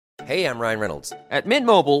Hey, I'm Ryan Reynolds. At Mint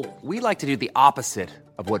Mobile, we like to do the opposite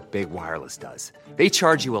of what Big Wireless does. They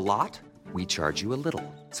charge you a lot, we charge you a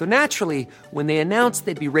little. So naturally, when they announced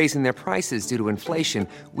they'd be raising their prices due to inflation,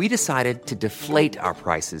 we decided to deflate our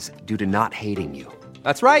prices due to not hating you.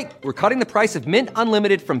 That's right. We're cutting the price of Mint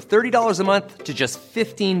Unlimited from $30 a month to just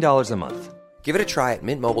 $15 a month. Give it a try at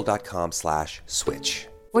mintmobile.com/switch.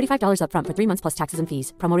 $45 up front for 3 months plus taxes and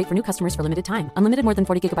fees. Promo rate for new customers for limited time. Unlimited more than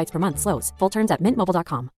 40 gigabytes per month. Slows full terms at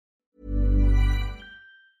mintmobile.com.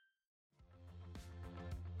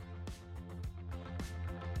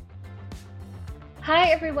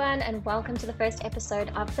 Hi everyone, and welcome to the first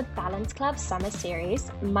episode of the Balance Club Summer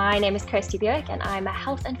Series. My name is Kirsty Björk and I'm a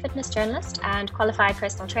health and fitness journalist and qualified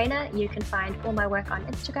personal trainer. You can find all my work on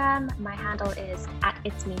Instagram. My handle is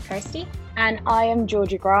 @itsmekirsty. And I am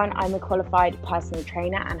Georgia Grant. I'm a qualified personal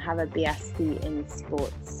trainer and have a BSc in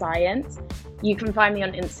sports science. You can find me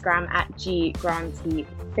on Instagram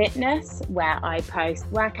 @ggrantyfitness, where I post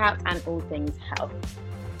workouts and all things health.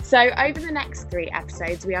 So over the next 3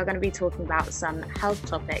 episodes, we are going to be talking about some health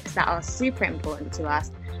topics that are super important to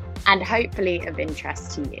us and hopefully of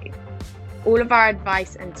interest to you. All of our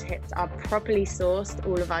advice and tips are properly sourced,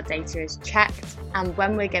 all of our data is checked, and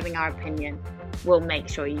when we're giving our opinion, we'll make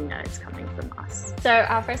sure you know it's coming from us. So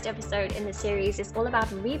our first episode in the series is all about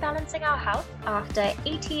rebalancing our health after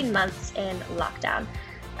 18 months in lockdown.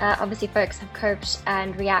 Obviously, folks have coped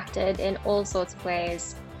and reacted in all sorts of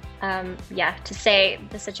ways. To say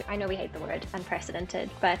I know we hate the word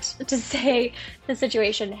unprecedented, but to say the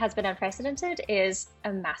situation has been unprecedented is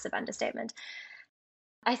a massive understatement.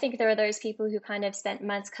 I think there are those people who kind of spent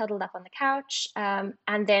months cuddled up on the couch,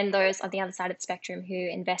 and then those on the other side of the spectrum who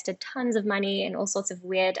invested tons of money in all sorts of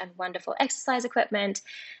weird and wonderful exercise equipment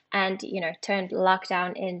and, turned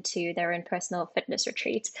lockdown into their own personal fitness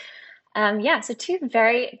retreat. So 2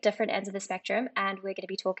 very different ends of the spectrum, and we're going to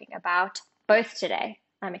be talking about both today.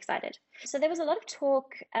 I'm excited. So there was a lot of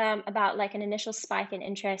talk about like an initial spike in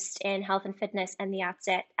interest in health and fitness at the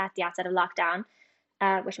outset of lockdown,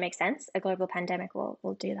 which makes sense. A global pandemic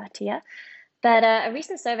will do that to you. But a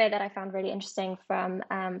recent survey that I found really interesting from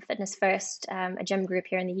Fitness First, a gym group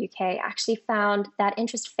here in the UK, actually found that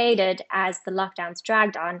interest faded as the lockdowns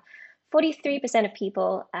dragged on. 43% of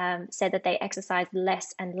people said that they exercised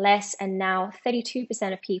less and less, and now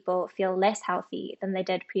 32% of people feel less healthy than they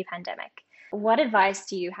did pre-pandemic. What advice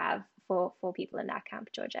do you have for people in that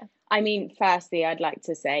camp, Georgia? I mean, firstly, I'd like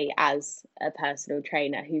to say, as a personal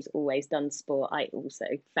trainer who's always done sport, I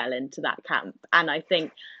also fell into that camp. And I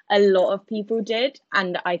think a lot of people did.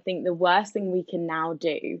 And I think the worst thing we can now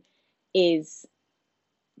do is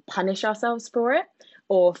punish ourselves for it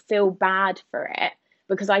or feel bad for it,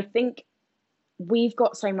 because I think we've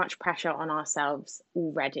got so much pressure on ourselves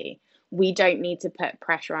already. We don't need to put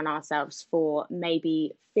pressure on ourselves for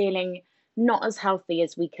maybe feeling not as healthy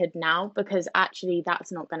as we could now, because actually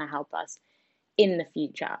that's not going to help us in the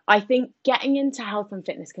future. I think getting into health and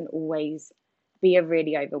fitness can always be a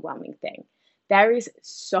really overwhelming thing. There is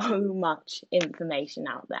so much information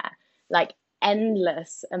out there, like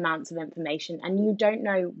endless amounts of information, and you don't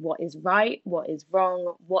know what is right, what is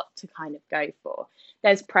wrong, what to kind of go for.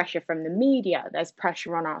 There's pressure from the media, there's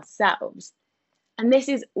pressure on ourselves. And this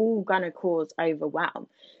is all going to cause overwhelm.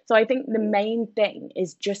 So I think the main thing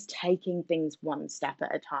is just taking things one step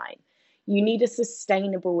at a time. You need a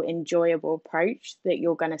sustainable, enjoyable approach that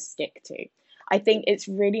you're going to stick to. I think it's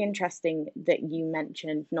really interesting that you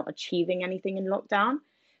mentioned not achieving anything in lockdown,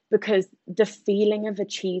 because the feeling of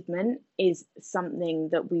achievement is something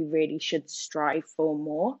that we really should strive for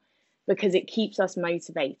more, because it keeps us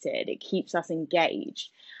motivated, it keeps us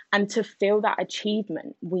engaged. And to feel that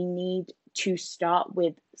achievement, we need to start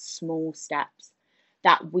with small steps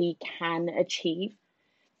that we can achieve.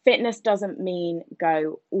 Fitness doesn't mean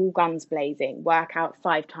go all guns blazing, work out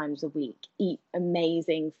 5 times a week, eat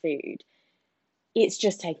amazing food. It's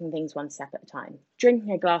just taking things one step at a time.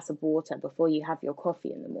 Drinking a glass of water before you have your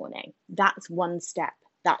coffee in the morning, that's one step.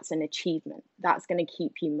 That's an achievement. That's going to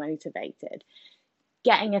keep you motivated.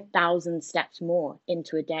 Getting 1,000 steps more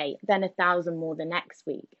into a day, then 1,000 more the next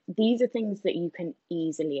week. These are things that you can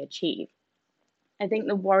easily achieve. I think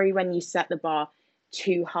the worry when you set the bar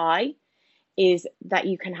too high is that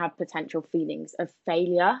you can have potential feelings of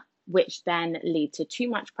failure, which then lead to too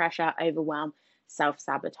much pressure, overwhelm,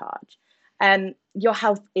 self-sabotage. Your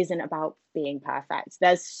health isn't about being perfect.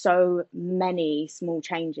 There's so many small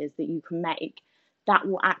changes that you can make that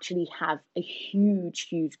will actually have a huge,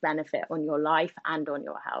 huge benefit on your life and on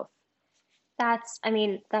your health.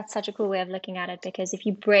 That's such a cool way of looking at it, because if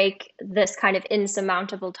you break this kind of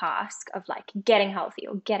insurmountable task of like getting healthy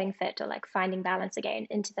or getting fit or like finding balance again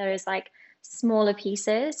into those like smaller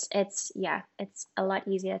pieces, it's a lot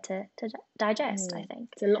easier to digest, I think.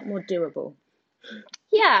 It's a lot more doable.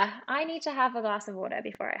 Yeah, I need to have a glass of water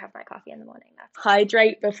before I have my coffee in the morning.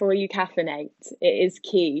 Hydrate before you caffeinate. It is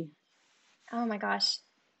key. Oh my gosh.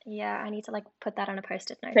 Yeah, I need to like put that on a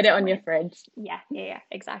post-it note Put it on somewhere. your fridge. Yeah,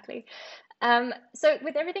 exactly. So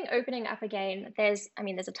with everything opening up again, there's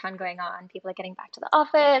a ton going on. People are getting back to the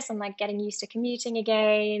office and like getting used to commuting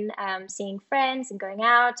again, seeing friends and going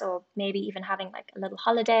out, or maybe even having like a little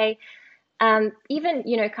holiday. Even,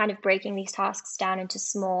 kind of breaking these tasks down into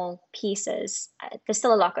small pieces. There's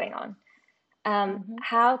still a lot going on.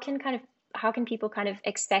 How can people kind of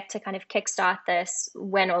expect to kind of kickstart this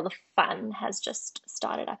when all the fun has just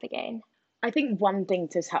started up again? I think one thing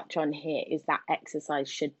to touch on here is that exercise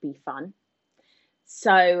should be fun.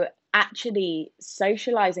 So actually,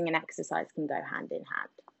 socializing and exercise can go hand in hand,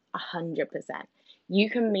 100%. You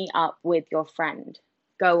can meet up with your friend,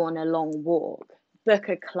 go on a long walk, book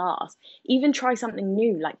a class, even try something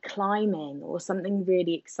new like climbing or something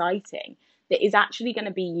really exciting that is actually going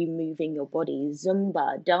to be you moving your body,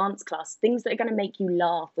 Zumba, dance class, things that are going to make you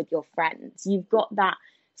laugh with your friends. You've got that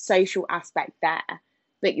social aspect there,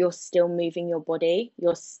 but you're still moving your body,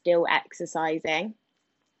 you're still exercising.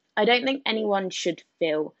 I don't think anyone should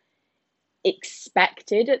feel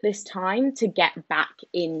expected at this time to get back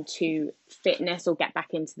into fitness or get back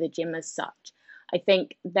into the gym as such. I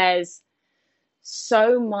think there's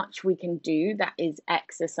so much we can do that is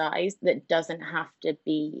exercise that doesn't have to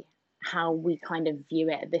be how we kind of view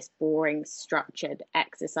it, this boring, structured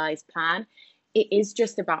exercise plan. It is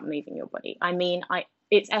just about moving your body. I mean,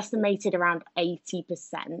 it's estimated around 80%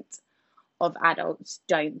 of adults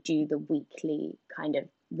don't do the weekly kind of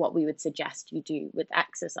what we would suggest you do with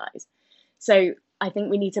exercise. So I think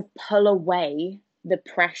we need to pull away the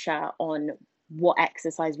pressure on what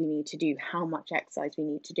exercise we need to do, how much exercise we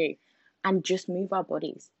need to do, and just move our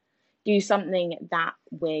bodies. Do something that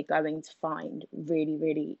we're going to find really,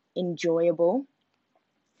 really enjoyable.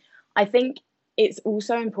 I think it's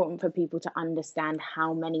also important for people to understand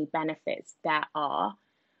how many benefits there are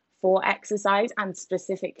for exercise and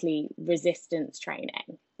specifically resistance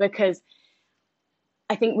training, because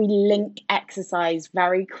I think we link exercise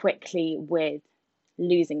very quickly with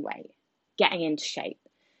losing weight, getting into shape,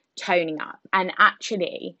 toning up. And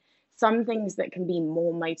actually, some things that can be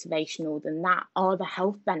more motivational than that are the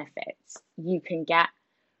health benefits you can get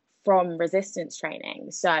from resistance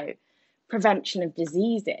training. So, prevention of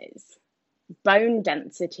diseases, bone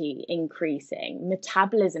density increasing,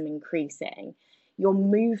 metabolism increasing, your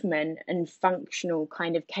movement and functional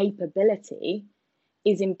kind of capability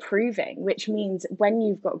is improving, which means when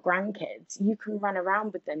you've got grandkids, you can run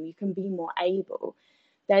around with them, you can be more able.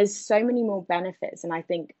 There's so many more benefits. And I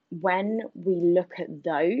think when we look at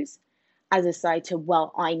those as a side to,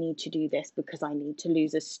 well, I need to do this because I need to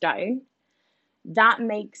lose a stone, that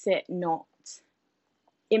makes it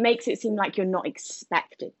seem like you're not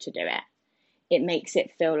expected to do it. It makes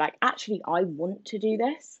it feel like, actually, I want to do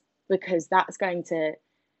this because that's going to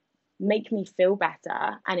make me feel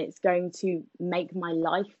better and it's going to make my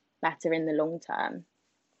life better in the long term.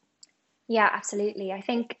 Yeah, absolutely. I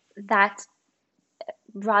think that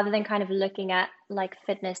rather than kind of looking at like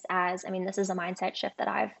fitness as, this is a mindset shift that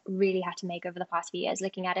I've really had to make over the past few years,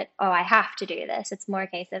 looking at it, oh, I have to do this. It's more a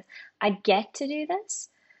case of I get to do this.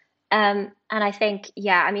 And I think,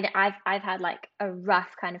 I've had like a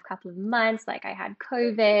rough kind of couple of months. Like I had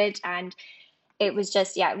COVID and it was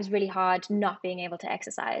just, it was really hard not being able to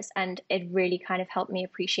exercise. And it really kind of helped me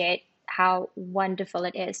appreciate how wonderful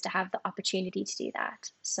it is to have the opportunity to do that.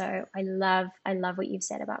 So I love what you've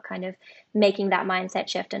said about kind of making that mindset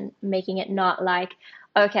shift and making it not like,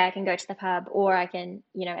 okay, I can go to the pub or I can,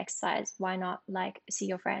 exercise. Why not like see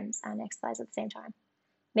your friends and exercise at the same time?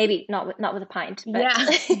 Maybe not with a pint. But...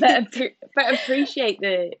 Yeah, but appreciate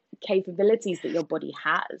the capabilities that your body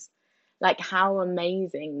has. Like how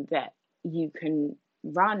amazing that you can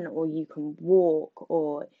run or you can walk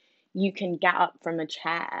or you can get up from a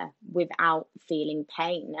chair without feeling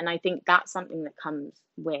pain. And I think that's something that comes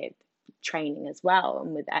with training as well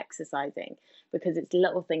and with exercising, because it's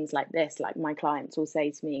little things like this. Like my clients will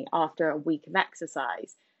say to me after a week of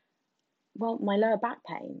exercise, well, my lower back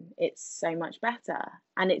pain, it's so much better.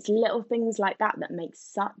 And it's little things like that that make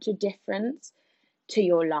such a difference to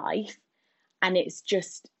your life. And it's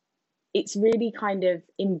really kind of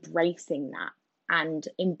embracing that and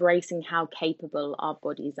embracing how capable our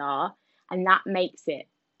bodies are. And that makes it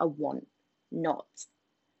a want, not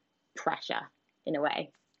pressure in a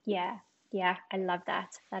way. Yeah, I love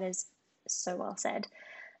that. That is so well said.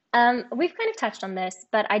 We've kind of touched on this,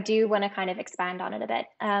 but I do want to kind of expand on it a bit.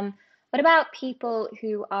 What about people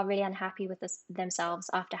who are really unhappy with themselves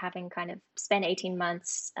after having kind of spent 18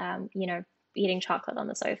 months, eating chocolate on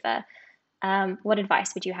the sofa? What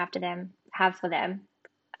advice would you have for them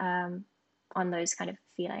on those kind of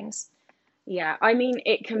feelings? Yeah, I mean,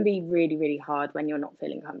 it can be really, really hard when you're not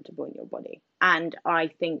feeling comfortable in your body. And I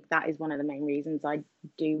think that is one of the main reasons I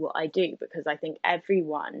do what I do, because I think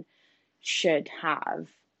should have,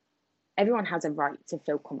 everyone has a right to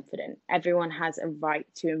feel confident. Everyone has a right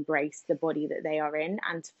to embrace the body that they are in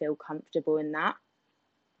and to feel comfortable in that.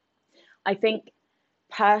 I think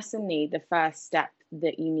personally, the first step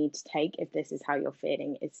that you need to take if this is how you're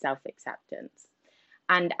feeling is self-acceptance.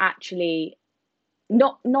 And actually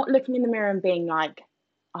not looking in the mirror and being like,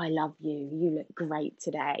 I love you, you look great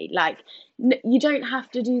today. Like, you don't have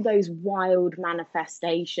to do those wild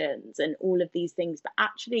manifestations and all of these things, but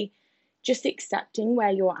actually just accepting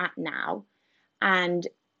where you're at now and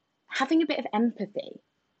having a bit of empathy,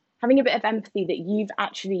 that you've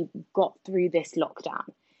actually got through this lockdown.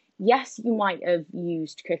 Yes, you might have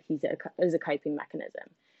used cookies as a coping mechanism,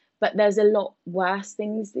 but there's a lot worse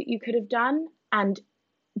things that you could have done. And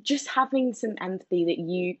just having some empathy that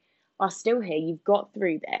you are still here, you've got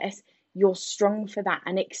through this, you're strong for that,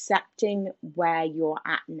 and accepting where you're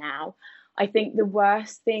at now. I think the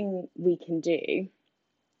worst thing we can do,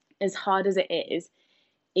 as hard as it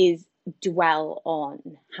is dwell on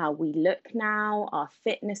how we look now, our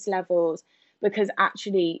fitness levels, because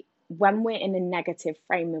actually when we're in a negative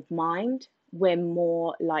frame of mind, we're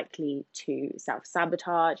more likely to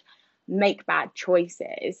self-sabotage, make bad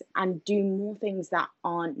choices, and do more things that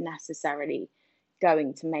aren't necessarily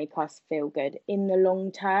going to make us feel good in the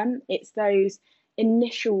long term. It's those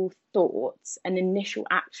initial thoughts and initial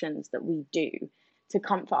actions that we do to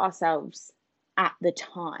comfort ourselves at the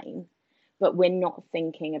time, but we're not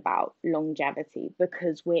thinking about longevity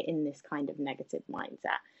because we're in this kind of negative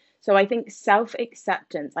mindset. So I think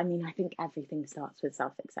self-acceptance, I think everything starts with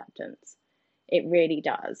self-acceptance. It really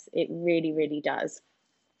does. It really, really does.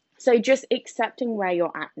 So just accepting where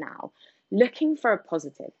you're at now, looking for a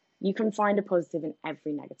positive. You can find a positive in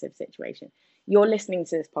every negative situation. You're listening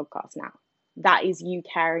to this podcast now. That is you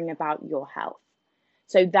caring about your health.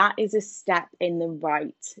 So that is a step in the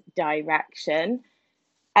right direction.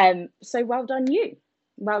 So well done you.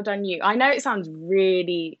 Well done you. I know it sounds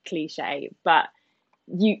really cliche, but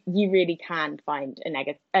you really can find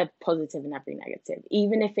a positive in every negative,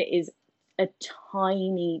 even if it is a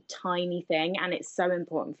tiny, tiny thing, and it's so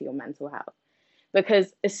important for your mental health.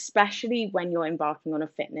 Because especially when you're embarking on a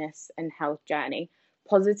fitness and health journey,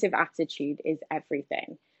 positive attitude is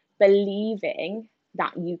everything. Believing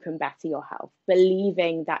that you can better your health,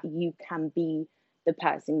 believing that you can be the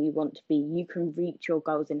person you want to be, you can reach your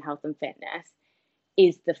goals in health and fitness,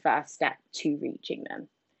 is the first step to reaching them.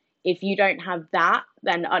 If you don't have that,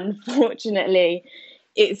 then unfortunately,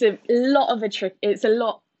 it's a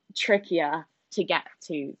lot trickier to get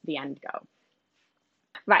to the end goal.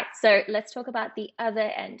 Right, so let's talk about the other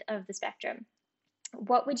end of the spectrum.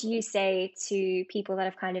 What would you say to people that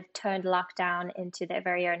have kind of turned lockdown into their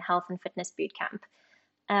very own health and fitness boot camp?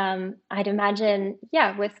 I'd imagine,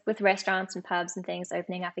 with restaurants and pubs and things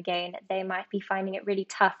opening up again, they might be finding it really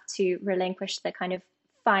tough to relinquish the kind of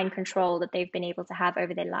fine control that they've been able to have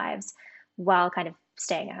over their lives while kind of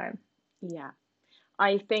staying at home. Yeah,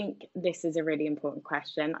 I think this is a really important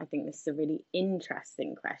question. I think this is a really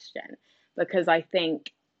interesting question, because I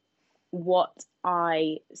think what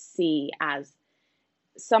I see as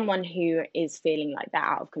someone who is feeling like they're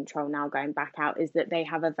out of control now going back out is that they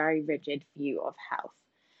have a very rigid view of health.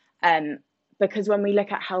 Because when we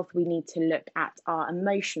look at health, we need to look at our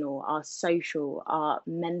emotional, our social, our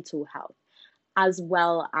mental health, as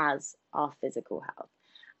well as our physical health.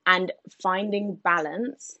 And finding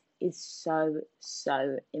balance is so,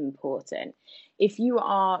 so important. If you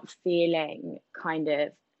are feeling kind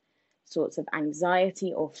of sorts of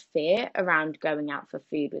anxiety or fear around going out for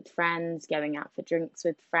food with friends, going out for drinks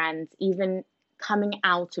with friends, even coming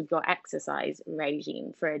out of your exercise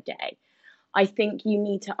regime for a day, I think you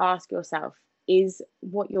need to ask yourself, is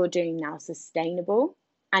what you're doing now sustainable,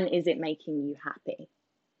 and is it making you happy?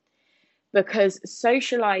 Because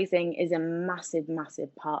socializing is a massive,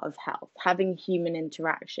 massive part of health, having human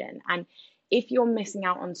interaction. And if you're missing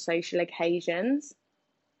out on social occasions,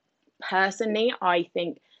 personally, I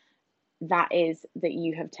think that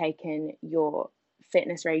you have taken your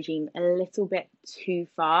fitness regime a little bit too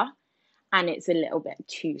far, and it's a little bit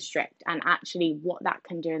too strict. And actually what that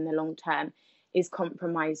can do in the long term is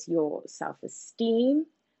compromise your self-esteem,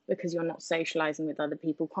 because you're not socializing with other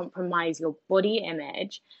people, compromise your body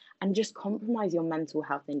image, and just compromise your mental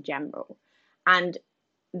health in general. And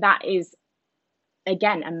that is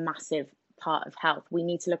again, a massive part of health. We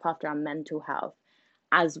need to look after our mental health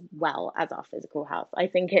as well as our physical health. I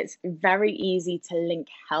think it's very easy to link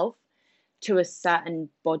health to a certain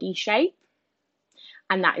body shape,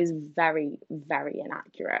 and that is very, very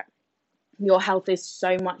inaccurate. Your health is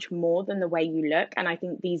so much more than the way you look, and I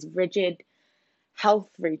think these rigid health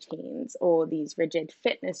routines or these rigid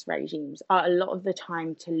fitness regimes are a lot of the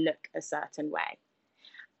time to look a certain way,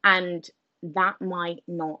 and that might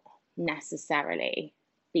not necessarily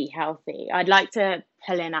be healthy. I'd like to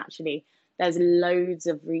pull in, actually, there's loads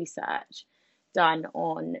of research done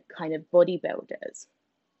on kind of bodybuilders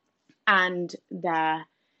and the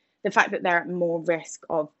fact that they're at more risk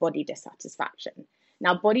of body dissatisfaction.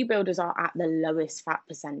 Now, bodybuilders are at the lowest fat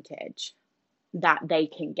percentage that they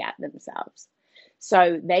can get themselves.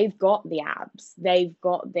 So they've got the abs, they've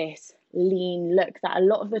got this lean look that a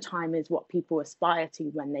lot of the time is what people aspire to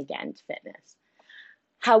when they get into fitness.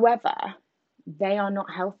 However, they are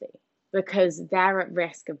not healthy because they're at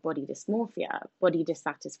risk of body dysmorphia, body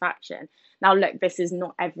dissatisfaction. Now, look, this is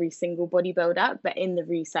not every single bodybuilder, but in the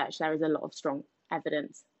research, there is a lot of strong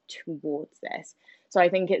evidence towards this. So I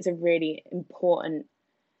think it's a really important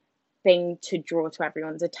thing to draw to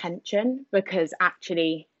everyone's attention, because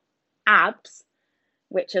actually abs,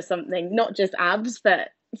 which are something, not just abs, but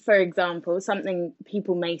for example, something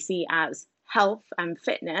people may see as health and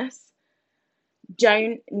fitness,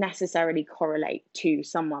 don't necessarily correlate to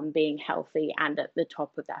someone being healthy and at the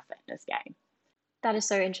top of their fitness game. That is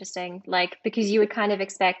so interesting. Like, because you would kind of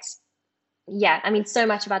expect, yeah, I mean, so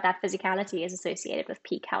much about that physicality is associated with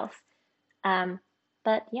peak health.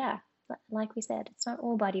 But yeah, like we said, it's not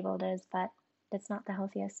all bodybuilders, but it's not the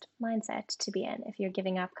healthiest mindset to be in if you're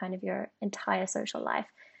giving up kind of your entire social life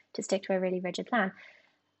to stick to a really rigid plan.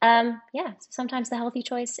 So sometimes the healthy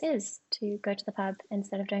choice is to go to the pub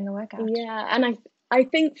instead of doing a workout. Yeah, and I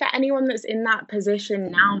think for anyone that's in that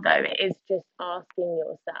position now, though, it is just asking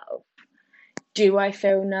yourself, do I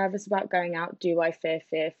feel nervous about going out? Do I feel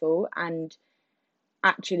fearful? And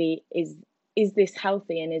actually, is this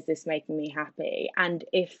healthy and is this making me happy? And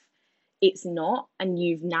if it's not, and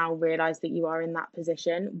you've now realized that you are in that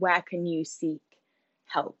position, where can you seek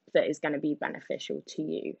help that is going to be beneficial to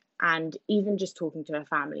you? And even just talking to a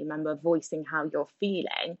family member, voicing how you're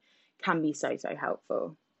feeling can be so, so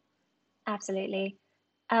helpful. Absolutely.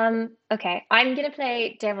 Okay, I'm going to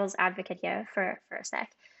play devil's advocate here for a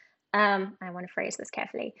sec. I want to phrase this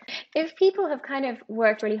carefully. If people have kind of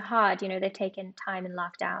worked really hard, they've taken time in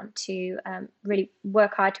lockdown to really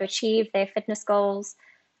work hard to achieve their fitness goals,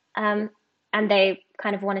 and they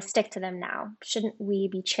kind of want to stick to them now, shouldn't we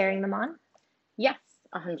be cheering them on? Yes,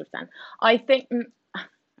 100%. I think,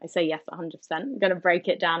 I say yes, 100%. I'm going to break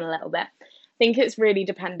it down a little bit. I think it's really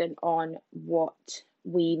dependent on what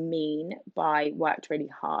we mean by worked really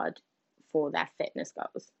hard for their fitness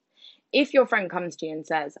goals. If your friend comes to you and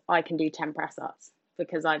says, I can do 10 press-ups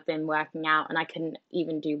because I've been working out and I can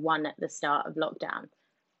even do one at the start of lockdown,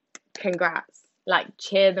 congrats, like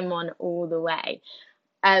cheer them on all the way.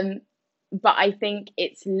 But I think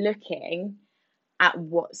it's looking at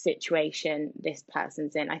what situation this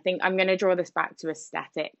person's in. I think I'm going to draw this back to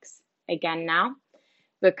aesthetics again now,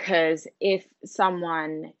 because if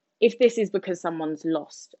this is because someone's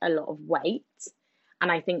lost a lot of weight,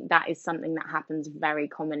 and I think that is something that happens very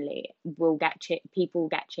commonly, people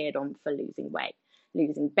get cheered on for losing weight,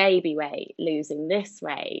 losing baby weight, losing this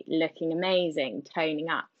weight, looking amazing, toning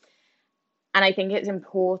up. And I think it's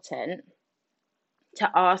important to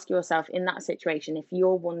ask yourself in that situation, if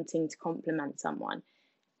you're wanting to compliment someone,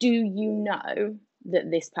 do you know that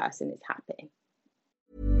this person is happy?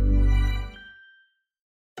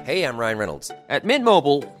 Hey, I'm Ryan Reynolds. At Mint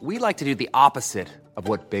Mobile, we like to do the opposite of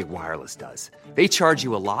what Big Wireless does. They charge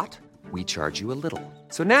you a lot, we charge you a little.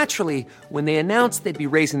 So naturally, when they announced they'd be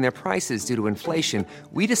raising their prices due to inflation,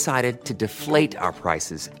 we decided to deflate our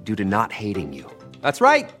prices due to not hating you. That's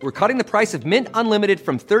right. We're cutting the price of Mint Unlimited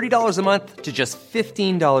from $30 a month to just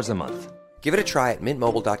 $15 a month. Give it a try at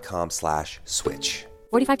mintmobile.com/switch.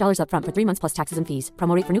 $45 up front for 3 months plus taxes and fees.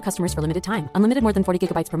 Promo rate for new customers for limited time. Unlimited more than 40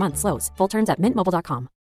 gigabytes per month. Slows full terms at mintmobile.com.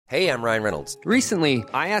 Hey, I'm Ryan Reynolds. Recently,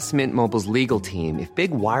 I asked Mint Mobile's legal team if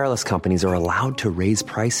big wireless companies are allowed to raise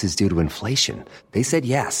prices due to inflation. They said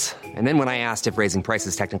yes. And then when I asked if raising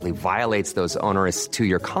prices technically violates those onerous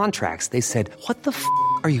 2-year contracts, they said, what the f***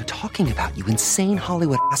 are you talking about, you insane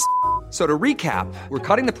Hollywood ass f- So to recap, we're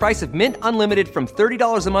cutting the price of Mint Unlimited from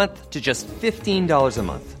 $30 a month to just $15 a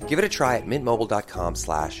month. Give it a try at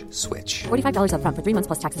mintmobile.com/switch. $45 up front for 3 months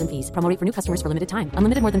plus taxes and fees. Promo rate for new customers for limited time.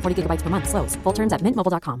 Unlimited more than 40 gigabytes per month. Slows full terms at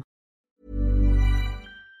mintmobile.com.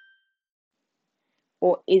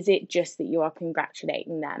 Or is it just that you are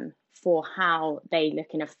congratulating them for how they look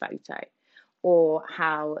in a photo, or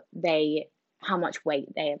how much weight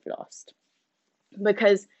they have lost?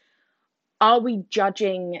 Because are we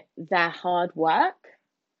judging their hard work,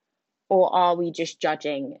 or are we just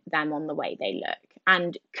judging them on the way they look?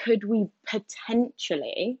 And could we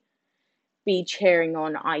potentially be cheering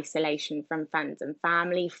on isolation from friends and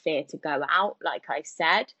family, fear to go out, like I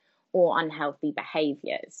said, or unhealthy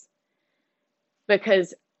behaviors?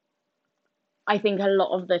 Because I think a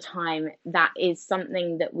lot of the time that is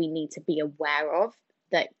something that we need to be aware of,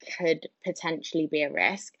 that could potentially be a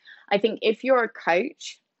risk. I think if you're a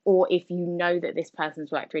coach, or if you know that this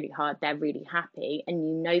person's worked really hard, they're really happy, and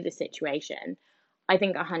you know the situation, I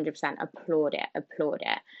think 100% applaud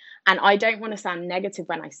it. And I don't want to sound negative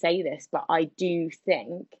when I say this, but I do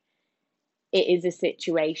think it is a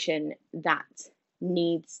situation that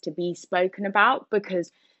needs to be spoken about,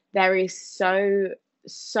 because there is so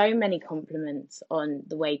many compliments on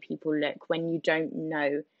the way people look when you don't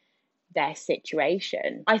know their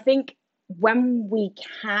situation. I think when we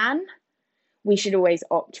can, we should always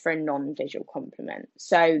opt for a non-visual compliment.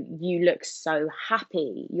 So you look so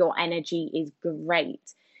happy, your energy is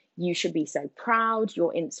great, you should be so proud,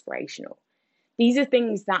 you're inspirational. These are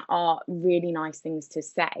things that are really nice things to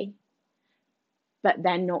say, but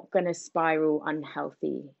they're not going to spiral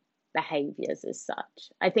unhealthy behaviors as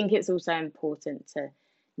such. I think it's also important to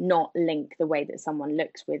not link the way that someone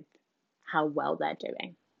looks with how well they're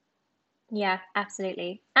doing. Yeah,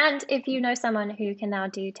 absolutely. And if you know someone who can now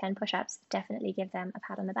do 10 push-ups, definitely give them a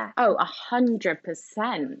pat on the back. Oh,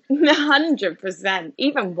 100%. 100%.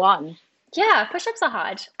 Even one. Yeah, push-ups are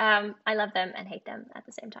hard. I love them and hate them at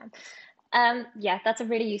the same time. Yeah, that's a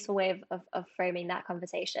really useful way of framing that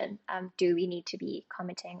conversation. Do we need to be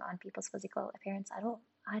commenting on people's physical appearance at all?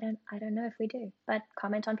 I don't know if we do, but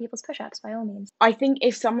comment on people's push-ups by all means. I think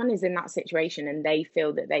if someone is in that situation and they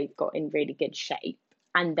feel that they've got in really good shape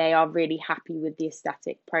and they are really happy with the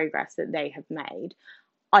aesthetic progress that they have made,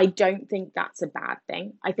 I don't think that's a bad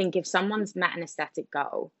thing. I think if someone's met an aesthetic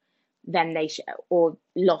goal, then they should, or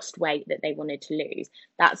lost weight that they wanted to lose,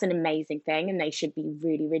 that's an amazing thing, and they should be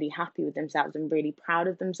really, really happy with themselves and really proud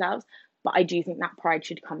of themselves. But I do think that pride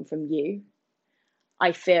should come from you.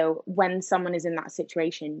 I feel when someone is in that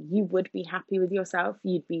situation, you would be happy with yourself,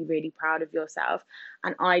 you'd be really proud of yourself.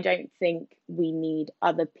 And I don't think we need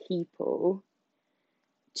other people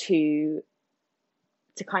to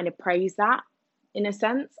kind of praise that, in a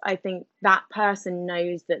sense. I think that person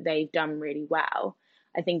knows that they've done really well.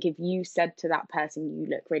 I think if you said to that person, you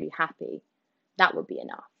look really happy, that would be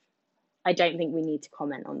enough. I don't think we need to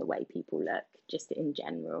comment on the way people look, just in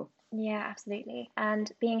general. Yeah, absolutely. And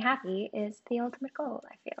being happy is the ultimate goal,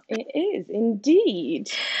 I feel. It is indeed.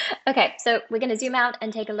 Okay, so we're going to zoom out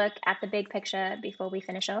and take a look at the big picture before we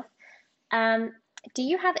finish off. Do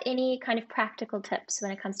you have any kind of practical tips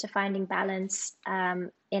when it comes to finding balance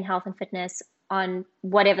in health and fitness on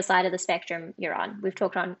whatever side of the spectrum you're on? We've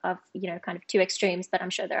talked of kind of two extremes, but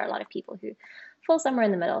I'm sure there are a lot of people who fall somewhere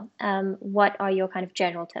in the middle. What are your kind of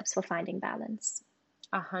general tips for finding balance?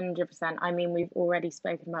 100%. I mean, we've already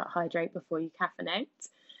spoken about hydrate before you caffeinate,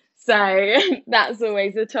 so that's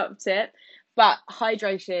always a top tip. But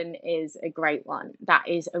hydration is a great one. That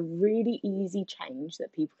is a really easy change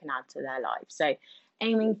that people can add to their life. So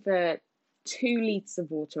aiming for 2 litres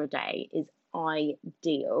of water a day is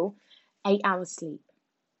ideal. 8 hours sleep.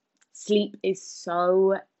 Sleep is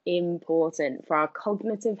so important for our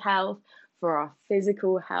cognitive health, for our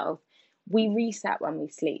physical health. We reset when we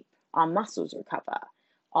sleep. Our muscles recover.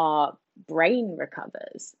 Our brain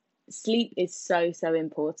recovers. Sleep is so, so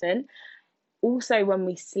important. Also, when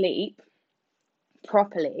we sleep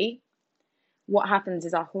properly, what happens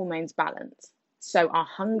is our hormones balance. So our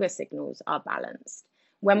hunger signals are balanced.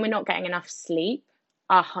 When we're not getting enough sleep,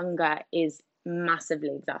 our hunger is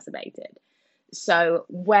massively exacerbated. So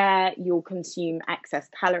where you'll consume excess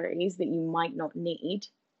calories that you might not need,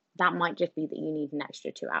 that might just be that you need an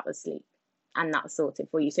extra 2 hours sleep, and that's sorted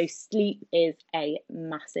for you. So sleep is a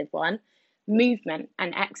massive one. Movement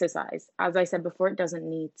and exercise. As I said before, it doesn't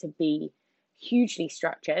need to be hugely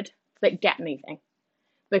structured, but get moving.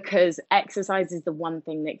 Because exercise is the one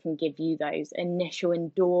thing that can give you those initial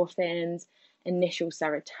endorphins, initial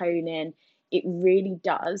serotonin. It really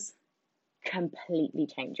does completely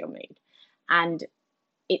change your mood. And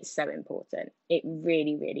it's so important. It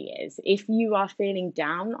really, really is. If you are feeling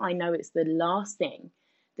down, I know it's the last thing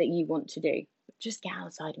that you want to do. Just get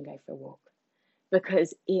outside and go for a walk,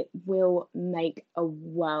 because it will make a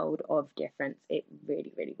world of difference. It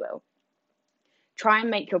really, really will. Try and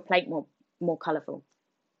make your plate more colourful.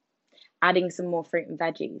 Adding some more fruit and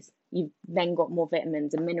veggies, you've then got more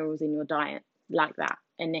vitamins and minerals in your diet like that.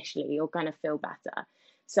 Initially, you're going to feel better.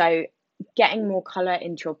 So getting more colour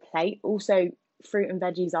into your plate. Also, fruit and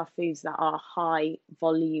veggies are foods that are high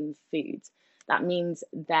volume foods. That means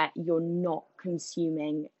that you're not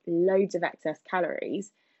consuming loads of excess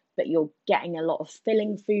calories, but you're getting a lot of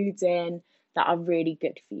filling foods in that are really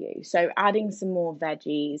good for you. So adding some more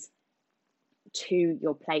veggies to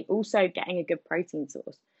your plate. Also getting a good protein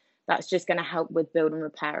source. That's just going to help with build and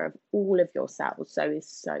repair of all of your cells. So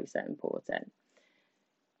it's so important.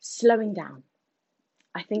 Slowing down.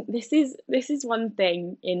 I think this is one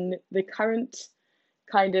thing in the current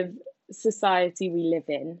kind of society we live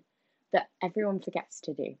in that everyone forgets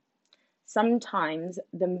to do. Sometimes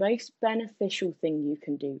the most beneficial thing you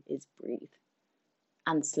can do is breathe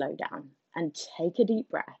and slow down and take a deep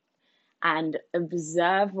breath and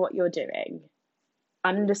observe what you're doing,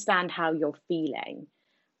 understand how you're feeling,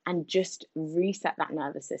 and just reset that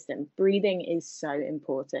nervous system. Breathing is so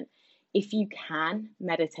important. If you can,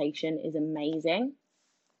 meditation is amazing.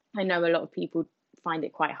 I know a lot of people find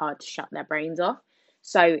it quite hard to shut their brains off.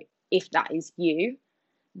 So if that is you,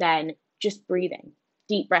 then just breathing.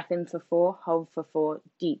 Deep breath in for 4, hold for 4,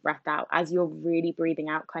 deep breath out. As you're really breathing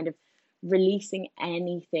out, kind of releasing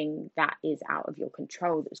anything that is out of your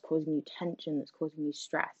control, that's causing you tension, that's causing you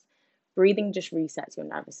stress. Breathing just resets your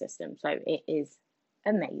nervous system. So it is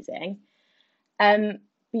amazing.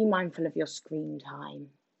 Be mindful of your screen time.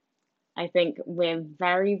 I think we're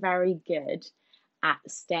very, very good at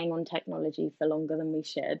staying on technology for longer than we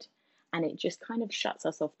should, and it just kind of shuts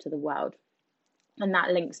us off to the world. And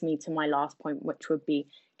that links me to my last point, which would be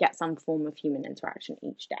get some form of human interaction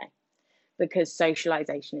each day, because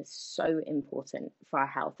socialization is so important for our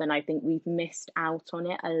health. And I think we've missed out on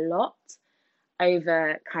it a lot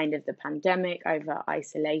over kind of the pandemic, over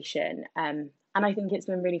isolation. And I think it's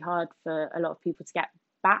been really hard for a lot of people to get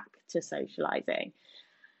back to socializing.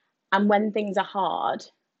 And when things are hard,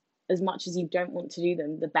 as much as you don't want to do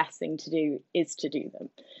them, the best thing to do is to do them.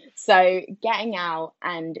 So getting out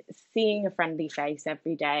and seeing a friendly face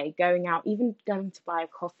every day, going out, even going to buy a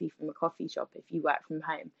coffee from a coffee shop if you work from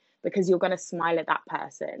home, because you're going to smile at that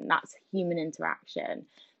person. That's human interaction.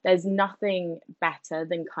 There's nothing better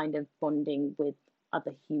than kind of bonding with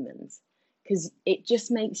other humans, because it just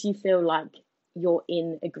makes you feel like you're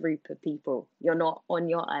in a group of people. You're not on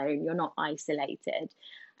your own. You're not isolated.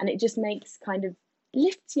 And it just makes kind of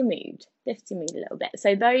lifts your mood a little bit.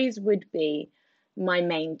 So those would be my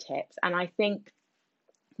main tips. And I think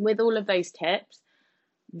with all of those tips,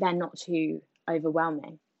 they're not too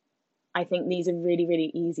overwhelming. I think these are really, really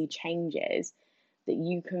easy changes that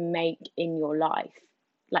you can make in your life.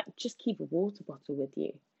 Like, just keep a water bottle with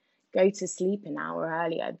you. Go to sleep an hour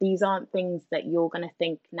earlier. These aren't things that you're going to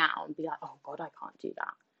think now and be like, oh God, I can't do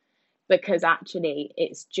that. Because actually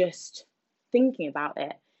it's just thinking about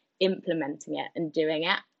it, implementing it and doing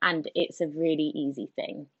it. And it's a really easy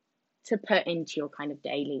thing to put into your kind of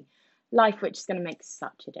daily life, which is going to make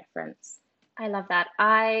such a difference. I love that.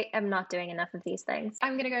 I am not doing enough of these things.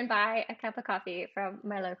 I'm going to go and buy a cup of coffee from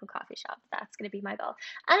my local coffee shop. That's going to be my goal.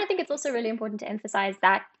 And I think it's also really important to emphasize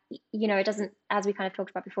that, you know, it doesn't, as we kind of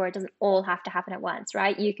talked about before, it doesn't all have to happen at once,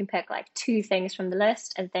 right? You can pick like 2 things from the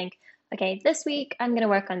list and think, okay, this week I'm going to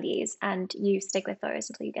work on these, and you stick with those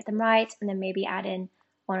until you get them right, and then maybe add in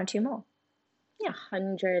 1 or 2 more. Yeah,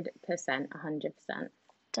 100%, 100%.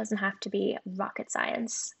 Doesn't have to be rocket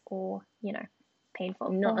science or, you know,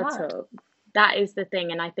 painful. Not at all. That is the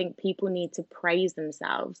thing. And I think people need to praise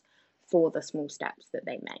themselves for the small steps that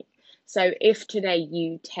they make. So if today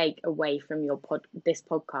you take away from your this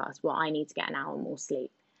podcast, well, I need to get an hour more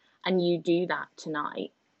sleep, and you do that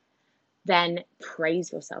tonight, then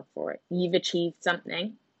praise yourself for it. You've achieved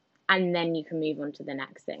something, and then you can move on to the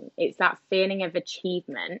next thing. It's that feeling of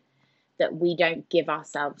achievement that we don't give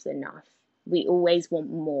ourselves enough. We always want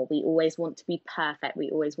more. We always want to be perfect. We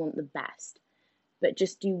always want the best. But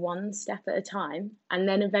just do one step at a time, and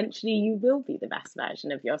then eventually you will be the best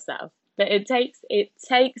version of yourself. But it takes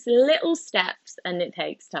little steps, and it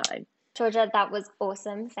takes time. Georgia, that was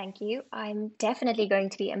awesome. Thank you. I'm definitely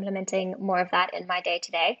going to be implementing more of that in my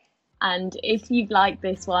day-to-day. And if you've liked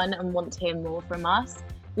this one and want to hear more from us,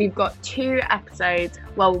 we've got 2 episodes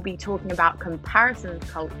where we'll be talking about comparison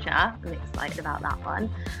culture. I'm excited about that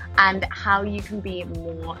one. And how you can be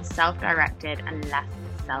more self-directed and less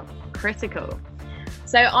self-critical.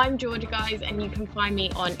 So I'm Georgia, guys, and you can find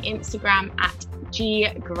me on Instagram at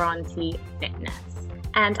 @GGrantyFitness.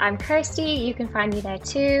 And I'm Kirsty. You can find me there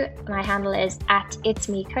too. My handle is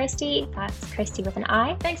 @itsmekirsty. That's Kirsty with an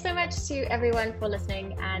I. Thanks so much to everyone for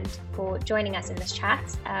listening and for joining us in this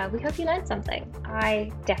chat. We hope you learned something.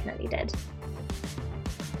 I definitely did.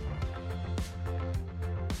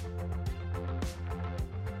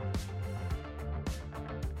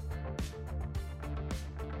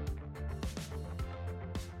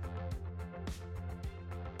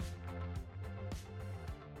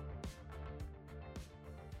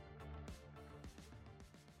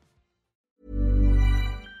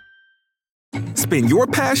 Spin your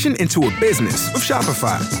passion into a business with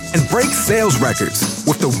Shopify and break sales records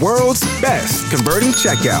with the world's best converting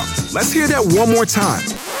checkout. Let's hear that one more time.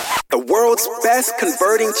 The world's best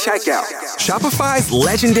converting checkout. Shopify's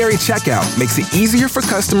legendary checkout makes it easier for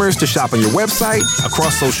customers to shop on your website,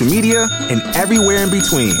 across social media, and everywhere in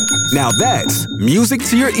between. Now that's music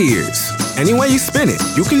to your ears. Any way you spin it,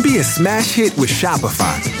 you can be a smash hit with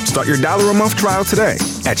Shopify. Start your $1 a month trial today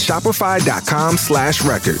at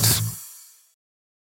shopify.com/records.